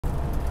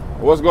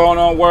What's going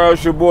on, world?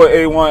 It's your boy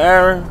A1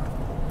 Aaron,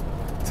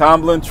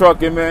 Tomblin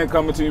Trucking, man,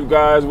 coming to you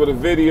guys with a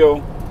video.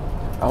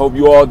 I hope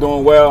you all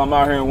doing well. I'm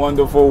out here in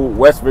wonderful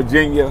West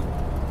Virginia,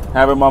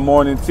 having my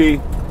morning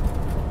tea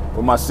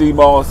with my sea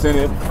moss in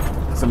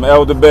it, some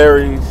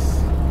elderberries,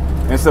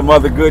 and some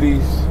other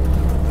goodies.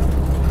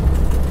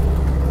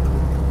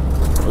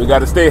 We got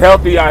to stay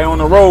healthy out here on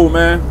the road,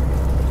 man.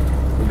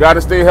 We got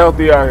to stay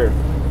healthy out here.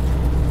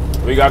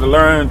 We got to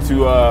learn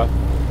to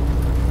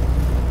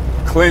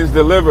cleanse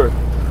the liver.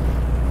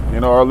 You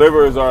know, our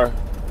liver is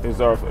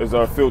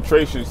our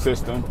filtration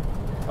system,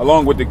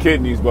 along with the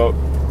kidneys, but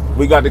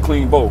we got to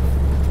clean both,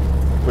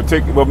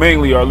 but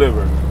mainly our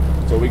liver.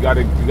 So we got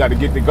to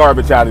get the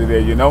garbage out of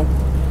there, you know.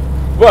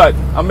 But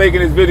I'm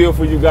making this video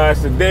for you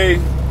guys today.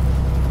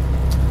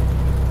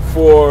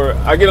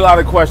 I get a lot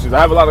of questions. I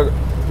have a lot of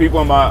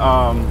people in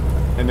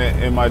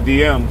my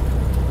DM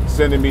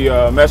sending me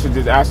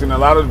messages asking a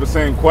lot of the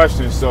same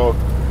questions. So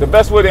the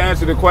best way to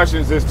answer the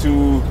questions is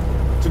to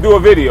do a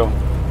video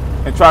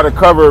and try to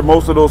cover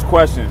most of those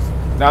questions.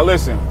 Now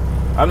listen,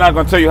 I'm not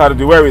going to tell you how to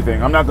do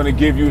everything. I'm not going to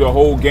give you the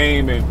whole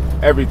game and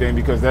everything,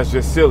 because that's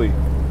just silly.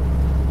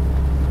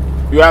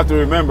 You have to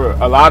remember,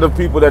 a lot of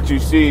people that you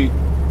see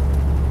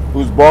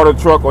who's bought a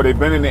truck or they've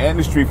been in the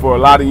industry for a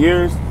lot of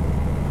years,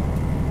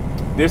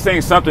 this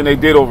ain't something they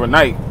did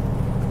overnight.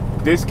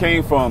 This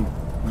came from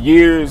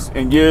years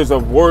and years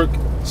of work,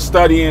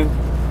 studying,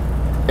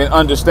 and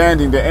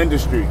understanding the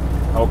industry,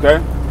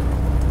 okay?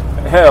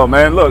 Hell,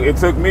 man, look, it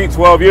took me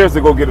 12 years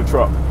to go get a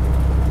truck.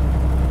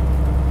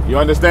 You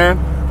understand?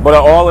 But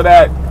all of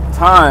that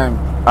time,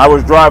 I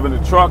was driving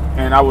the truck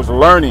and I was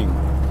learning.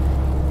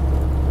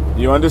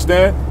 You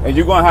understand? And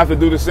you're going to have to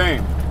do the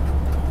same.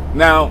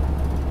 Now,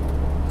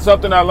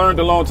 something I learned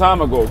a long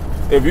time ago.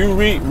 If you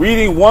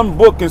reading one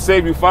book can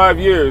save you 5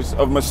 years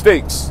of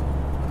mistakes.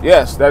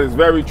 Yes, that is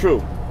very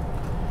true.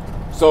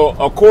 So,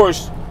 of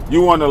course,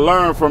 you want to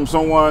learn from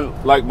someone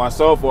like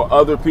myself or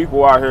other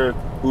people out here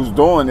who's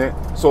doing it,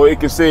 so it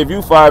can save you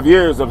 5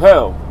 years of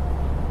hell.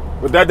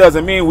 But that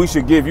doesn't mean we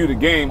should give you the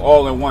game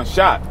all in one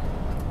shot.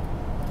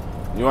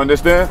 You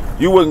understand?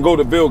 You wouldn't go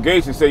to Bill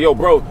Gates and say, yo,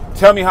 bro,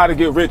 tell me how to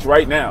get rich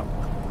right now.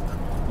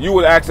 You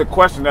would ask a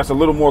question that's a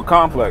little more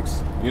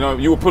complex. You know,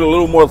 you would put a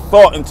little more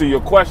thought into your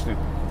question.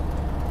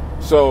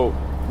 So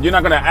you're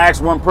not going to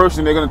ask one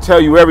person, they're going to tell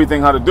you everything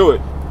how to do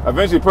it.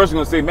 Eventually the person's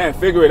going to say, man,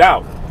 figure it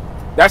out.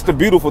 That's the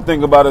beautiful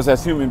thing about us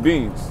as human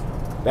beings.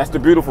 That's the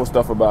beautiful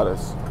stuff about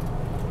us.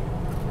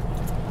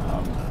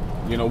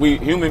 You know, we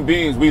human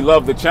beings, we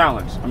love the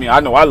challenge. I mean, I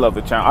know I love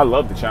the challenge. I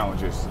love the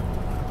challenges.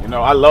 You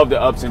know, I love the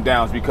ups and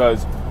downs,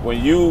 because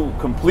when you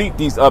complete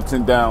these ups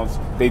and downs,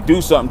 they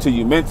do something to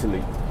you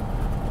mentally.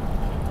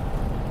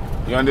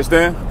 You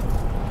understand?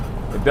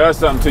 It does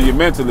something to you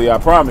mentally, I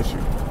promise you.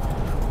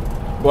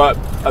 But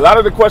a lot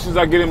of the questions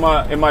I get in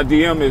my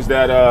DM is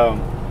that,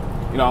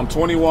 you know, I'm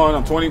 21,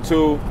 I'm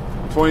 22,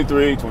 I'm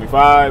 23,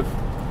 25,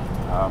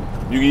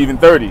 you even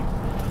 30.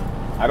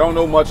 I don't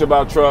know much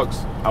about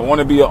trucks. I want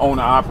to be an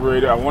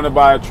owner-operator. I want to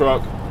buy a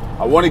truck.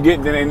 I want to get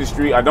in the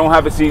industry. I don't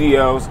have a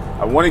CDLs.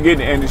 I want to get in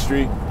the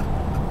industry.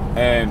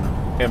 And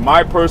in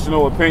my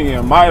personal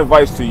opinion, my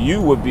advice to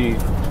you would be,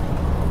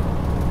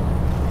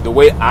 the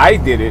way I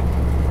did it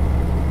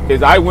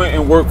is I went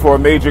and worked for a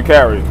mega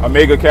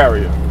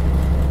carrier.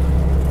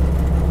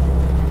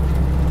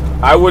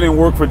 I wouldn't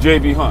work for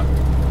JB Hunt.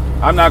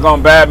 I'm not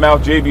going to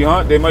badmouth JB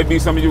Hunt. There might be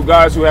some of you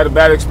guys who had a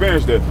bad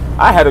experience there.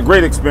 I had a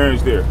great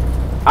experience there.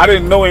 I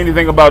didn't know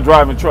anything about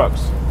driving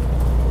trucks,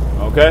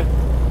 okay?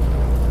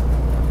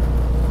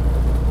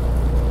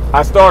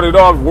 I started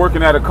off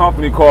working at a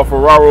company called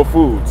Ferraro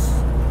Foods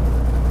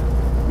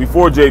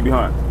before JB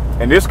Hunt.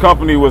 And this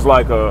company was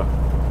like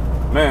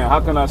man,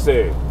 how can I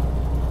say it?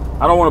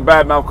 I don't want to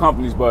badmouth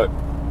companies, but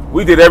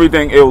we did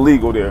everything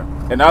illegal there.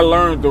 And I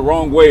learned the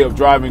wrong way of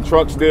driving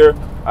trucks there.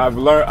 I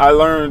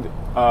learned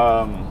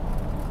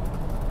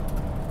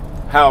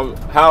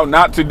how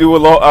not to do a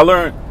law. I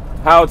learned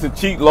how to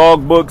cheat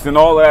log books and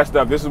all that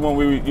stuff. This is when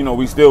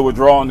we still were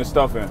drawing this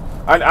stuff in.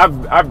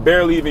 I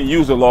barely even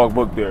used a log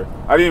book there.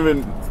 I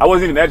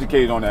wasn't even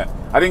educated on that.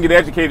 I didn't get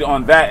educated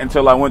on that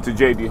until I went to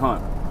JB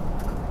Hunt.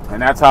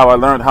 And that's how I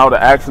learned how to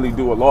actually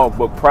do a log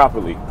book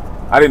properly.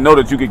 I didn't know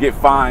that you could get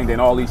fined and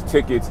all these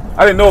tickets.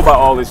 I didn't know about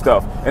all this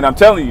stuff. And I'm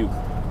telling you,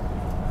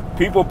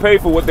 people pay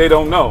for what they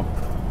don't know.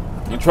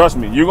 And trust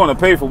me, you're going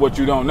to pay for what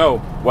you don't know.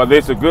 Whether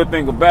it's a good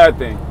thing or bad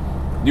thing.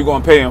 You're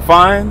going to pay in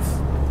fines,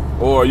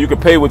 or you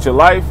could pay with your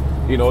life.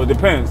 You know, it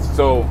depends.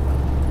 So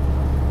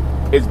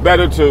it's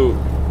better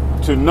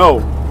to know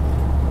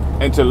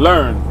and to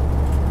learn.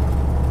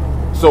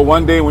 So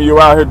one day when you're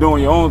out here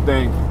doing your own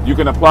thing, you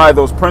can apply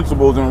those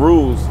principles and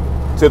rules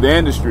to the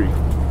industry.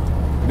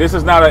 This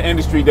is not an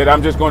industry that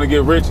I'm just going to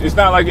get rich. It's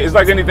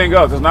like anything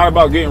else. It's not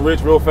about getting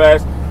rich real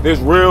fast. There's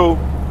real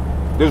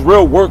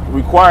work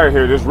required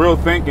here. There's real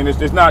thinking.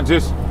 It's not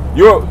just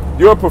you're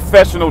a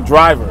professional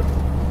driver.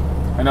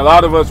 And a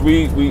lot of us,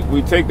 we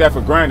take that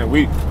for granted.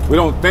 We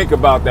don't think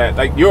about that.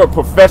 Like, you're a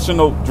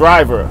professional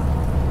driver.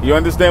 You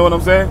understand what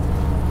I'm saying?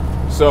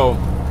 So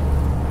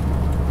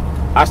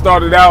I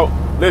started out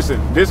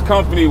Listen, this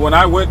company, when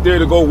I went there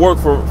to go work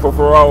for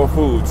Ferraro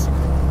Foods,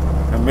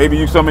 and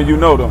maybe some of you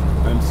know them,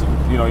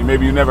 and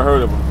maybe you never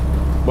heard of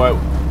them, but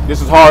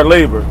this is hard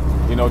labor.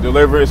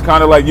 Delivery is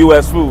kind of like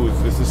U.S. Foods.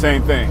 It's the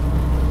same thing.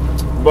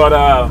 But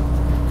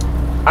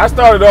I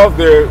started off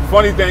there.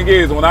 Funny thing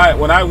is, when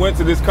I went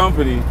to this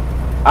company,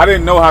 I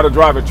didn't know how to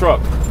drive a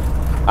truck.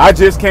 I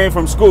just came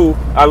from school.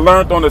 I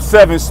learned on a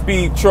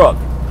 7-speed truck.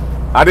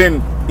 I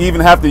didn't even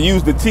have to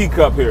use the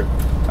teacup here.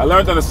 I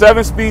learned on a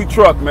 7-speed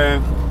truck,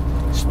 man.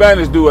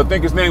 Spanish dude, I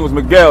think his name was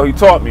Miguel. He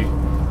taught me.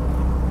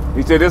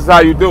 He said, this is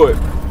how you do it.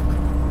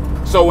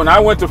 So when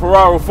I went to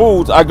Ferraro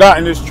Foods, I got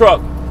in this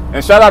truck.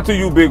 And shout out to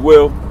you, Big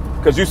Will,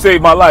 because you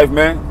saved my life,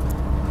 man.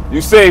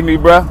 You saved me,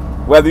 bruh,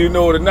 whether you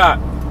know it or not.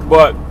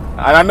 But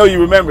I know you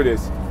remember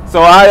this.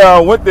 So I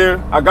went there.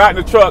 I got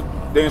in the truck.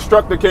 The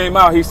instructor came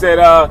out. He said,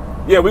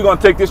 yeah, we're going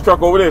to take this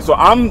truck over there. So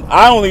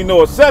I only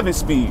know a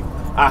 7-speed.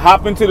 I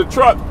hop into the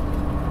truck.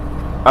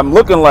 I'm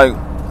looking like,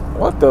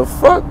 what the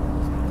fuck?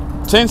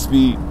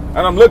 10-speed.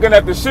 And I'm looking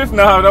at the shift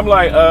now, and I'm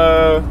like,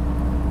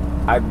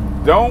 I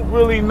don't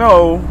really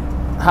know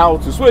how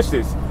to switch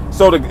this.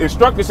 So the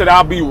instructor said,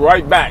 I'll be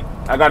right back.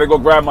 I got to go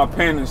grab my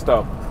pen and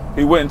stuff.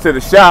 He went into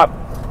the shop.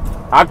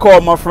 I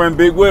called my friend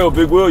Big Will.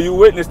 Big Will, you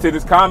witness to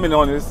this comment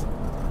on this.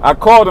 I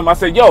called him. I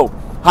said, yo,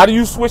 how do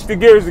you switch the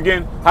gears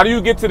again? How do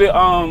you get to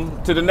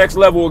the next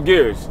level of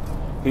gears?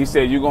 He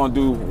said, you're going to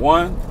do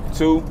 1,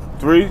 2,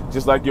 3,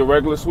 just like your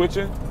regular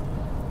switching.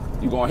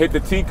 You're going to hit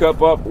the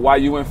teacup up while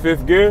you in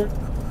 5th gear,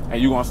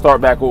 and you're going to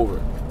start back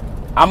over.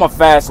 I'm a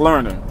fast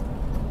learner.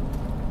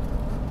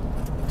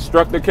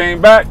 Instructor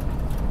came back,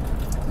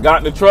 got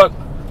in the truck.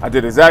 I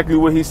did exactly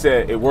what he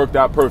said. It worked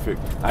out perfect.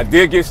 I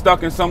did get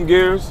stuck in some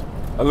gears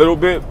a little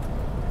bit,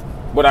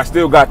 but I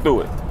still got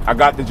through it. I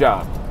got the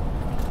job.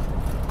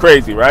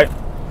 Crazy, right?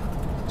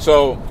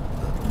 So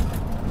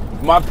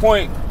my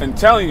point in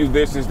telling you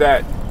this is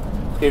that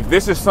if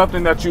this is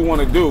something that you want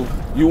to do,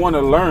 you want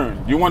to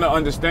learn, you want to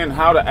understand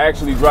how to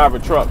actually drive a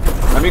truck.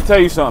 Let me tell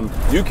you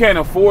something. You can't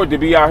afford to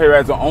be out here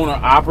as an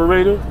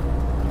owner-operator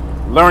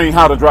learning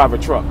how to drive a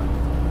truck.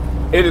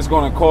 It is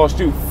going to cost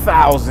you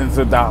thousands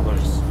of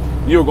dollars.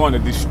 You're going to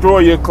destroy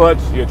your clutch,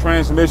 your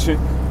transmission.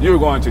 You're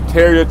going to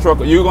tear your truck.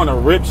 You're going to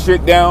rip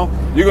shit down.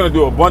 You're going to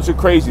do a bunch of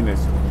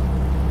craziness.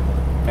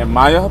 In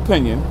my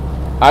opinion,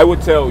 I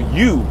would tell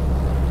you,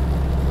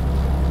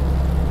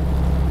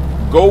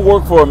 go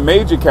work for a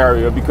major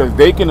carrier because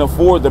they can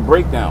afford the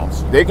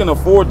breakdowns. They can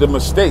afford the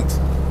mistakes.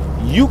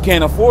 You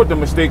can't afford the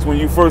mistakes when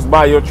you first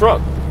buy your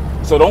truck.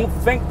 So don't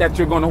think that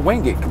you're going to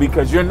wing it,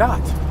 because you're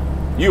not.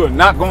 You are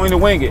not going to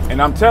wing it.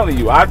 And I'm telling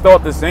you, I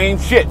thought the same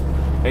shit,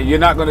 and you're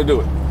not going to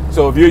do it.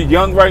 So if you're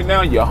young right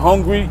now, you're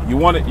hungry, you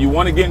want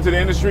to get into the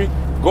industry,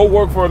 go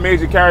work for a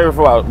major carrier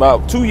for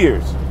about 2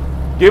 years.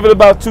 Give it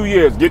about 2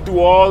 years. Get through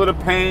all of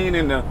the pain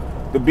and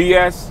the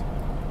BS.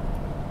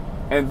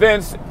 And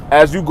then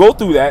as you go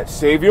through that,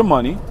 save your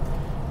money,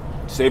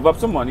 save up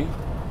some money,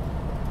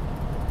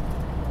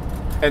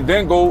 and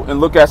then go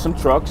and look at some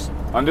trucks.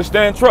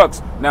 Understand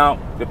trucks. Now,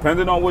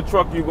 depending on what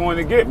truck you're going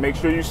to get, make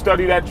sure you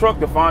study that truck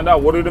to find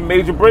out what are the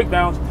major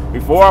breakdowns.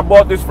 Before I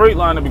bought this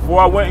Freightliner, before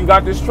I went and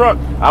got this truck,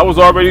 I was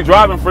already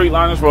driving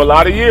Freightliners for a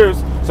lot of years.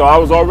 So I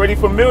was already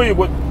familiar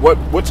with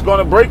what's going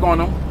to break on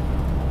them.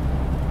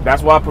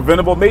 That's why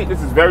preventable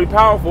maintenance is very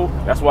powerful.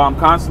 That's why I'm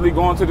constantly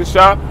going to the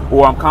shop,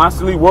 or I'm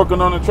constantly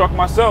working on the truck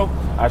myself.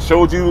 I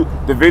showed you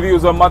the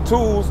videos of my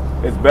tools.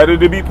 It's better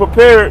to be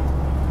prepared,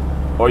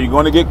 or you're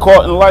going to get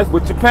caught in life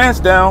with your pants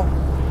down.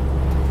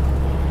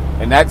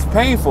 And that's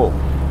painful.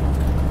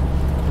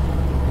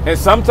 And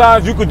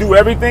sometimes you could do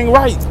everything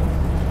right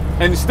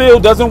and it still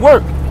doesn't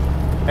work.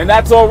 And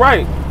that's all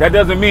right. That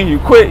doesn't mean you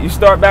quit. You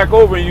start back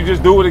over and you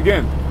just do it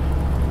again.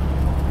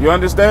 You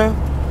understand?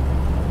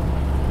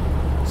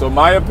 So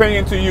my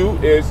opinion to you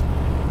is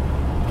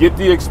get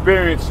the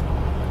experience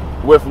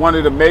with one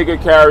of the mega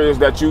carriers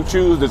that you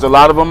choose. There's a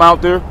lot of them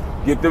out there.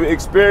 Get the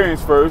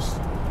experience first.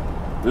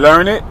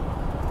 Learn it.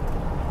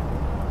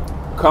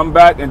 Come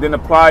back and then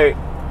apply it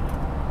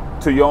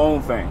to your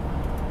own thing.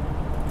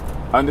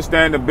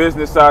 Understand the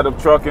business side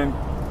of trucking.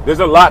 There's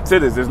a lot to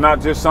this. It's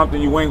not just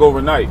something you wing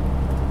overnight.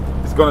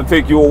 It's going to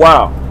take you a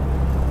while.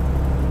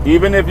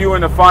 Even if you're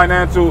in a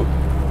financial,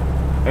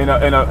 in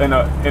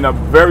a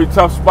very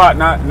tough spot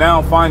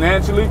now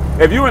financially.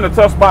 If you're in a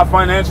tough spot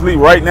financially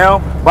right now,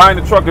 buying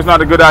a truck is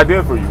not a good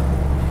idea for you.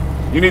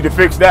 You need to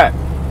fix that.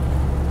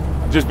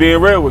 I'm just being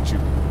real with you.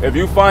 If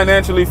you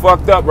financially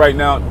fucked up right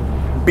now,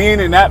 being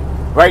in that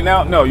right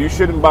now, no, you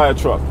shouldn't buy a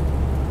truck.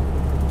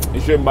 You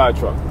shouldn't buy a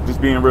truck.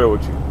 Just being real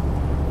with you.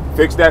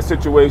 Fix that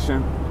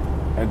situation,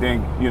 and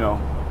then,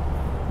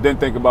 then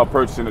think about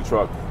purchasing a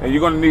truck. And you're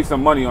going to need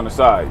some money on the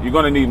side. You're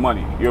going to need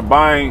money. You're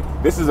buying,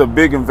 this is a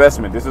big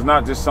investment. This is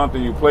not just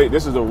something you play.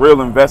 This is a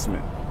real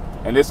investment.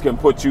 And this can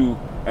put you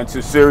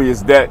into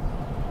serious debt.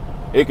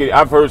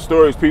 I've heard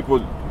stories, people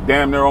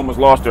damn near almost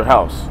lost their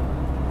house.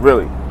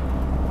 Really.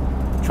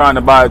 Trying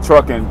to buy a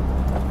truck, and,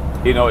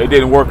 it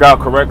didn't work out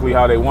correctly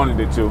how they wanted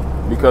it to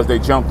because they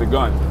jumped the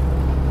gun.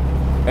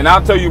 And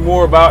I'll tell you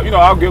more about,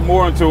 I'll get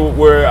more into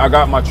where I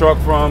got my truck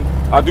from,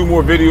 I'll do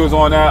more videos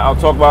on that. I'll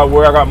talk about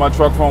where I got my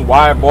truck from,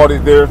 why I bought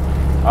it there.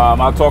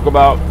 I'll talk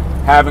about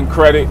having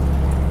credit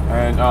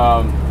and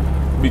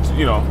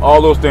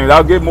all those things.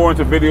 I'll get more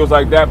into videos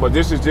like that, but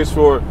this is just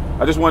for,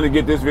 I just wanted to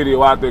get this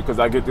video out there because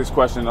I get this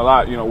question a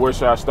lot. Where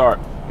should I start?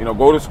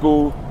 Go to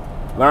school,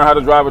 learn how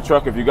to drive a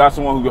truck. If you got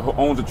someone who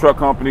owns a truck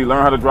company,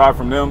 learn how to drive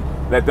from them.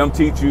 Let them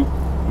teach you.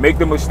 Make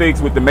the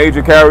mistakes with the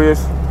major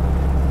carriers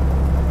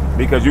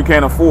because you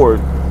can't afford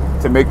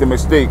to make the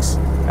mistakes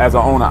as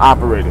an owner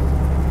operator.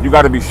 You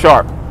got to be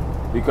sharp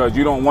because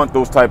you don't want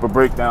those type of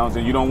breakdowns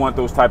and you don't want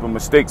those type of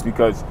mistakes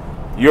because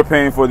you're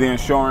paying for the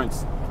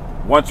insurance.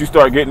 Once you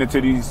start getting into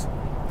these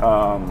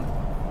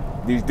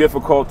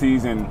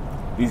difficulties and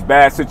these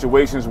bad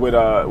situations with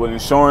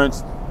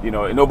insurance,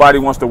 nobody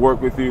wants to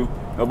work with you.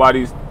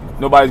 Nobody's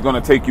going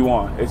to take you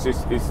on.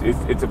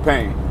 It's a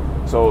pain.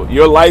 So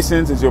your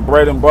license is your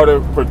bread and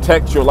butter.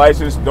 Protect your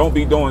license. Don't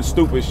be doing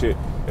stupid shit.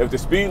 If the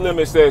speed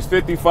limit says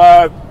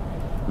 55,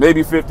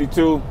 maybe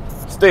 52,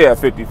 stay at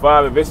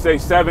 55. If it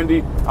says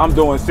 70, I'm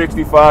doing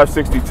 65,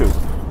 62.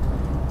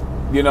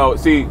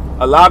 See,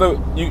 a lot of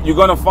you're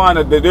gonna find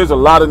that there's a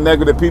lot of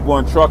negative people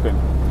in trucking.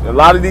 A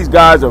lot of these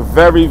guys are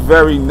very,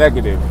 very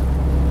negative.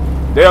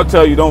 They'll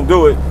tell you don't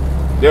do it.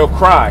 They'll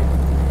cry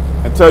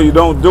and tell you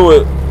don't do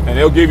it, and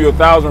they'll give you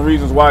 1,000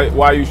 reasons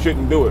why you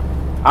shouldn't do it.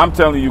 I'm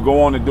telling you,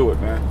 go on and do it,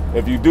 man.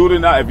 If you do it or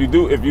not, if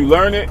you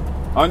learn it,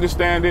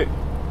 understand it,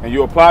 and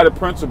you apply the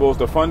principles,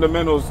 the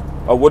fundamentals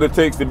of what it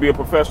takes to be a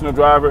professional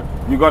driver,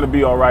 you're gonna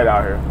be all right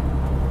out here.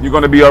 You're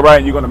gonna be all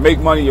right. You're gonna make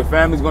money. Your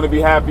family's gonna be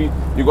happy.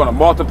 You're gonna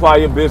multiply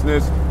your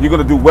business. You're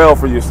gonna do well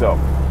for yourself.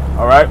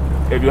 All right.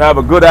 If you have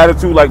a good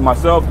attitude like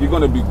myself, you're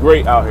gonna be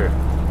great out here.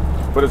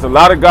 But there's a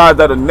lot of guys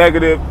that are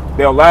negative.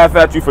 They'll laugh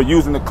at you for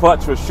using the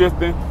clutch for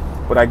shifting.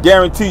 But I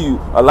guarantee you,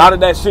 a lot of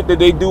that shit that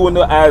they do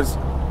as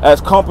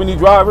company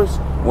drivers,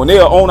 when they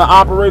are owner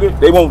operator,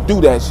 they won't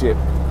do that shit.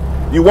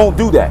 You won't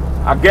do that.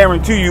 I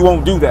guarantee you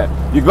won't do that.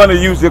 You're gonna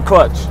use your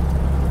clutch.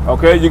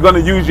 Okay, you're gonna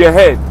use your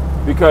head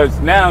because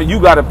now you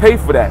gotta pay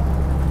for that.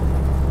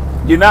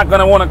 You're not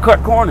gonna wanna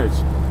cut corners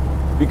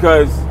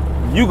because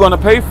you're gonna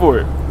pay for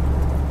it.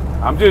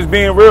 I'm just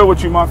being real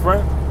with you, my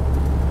friend.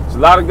 There's a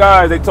lot of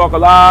guys, they talk a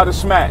lot of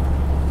smack,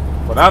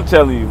 but I'm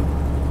telling you,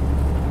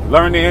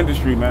 learn the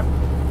industry, man.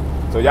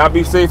 So y'all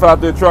be safe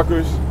out there,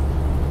 truckers.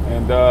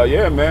 And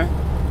yeah, man,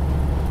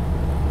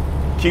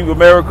 keep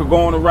America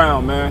going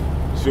around, man.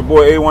 It's your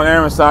boy A1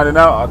 Aaron signing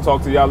out. I'll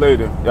talk to y'all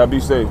later. Y'all be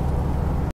safe.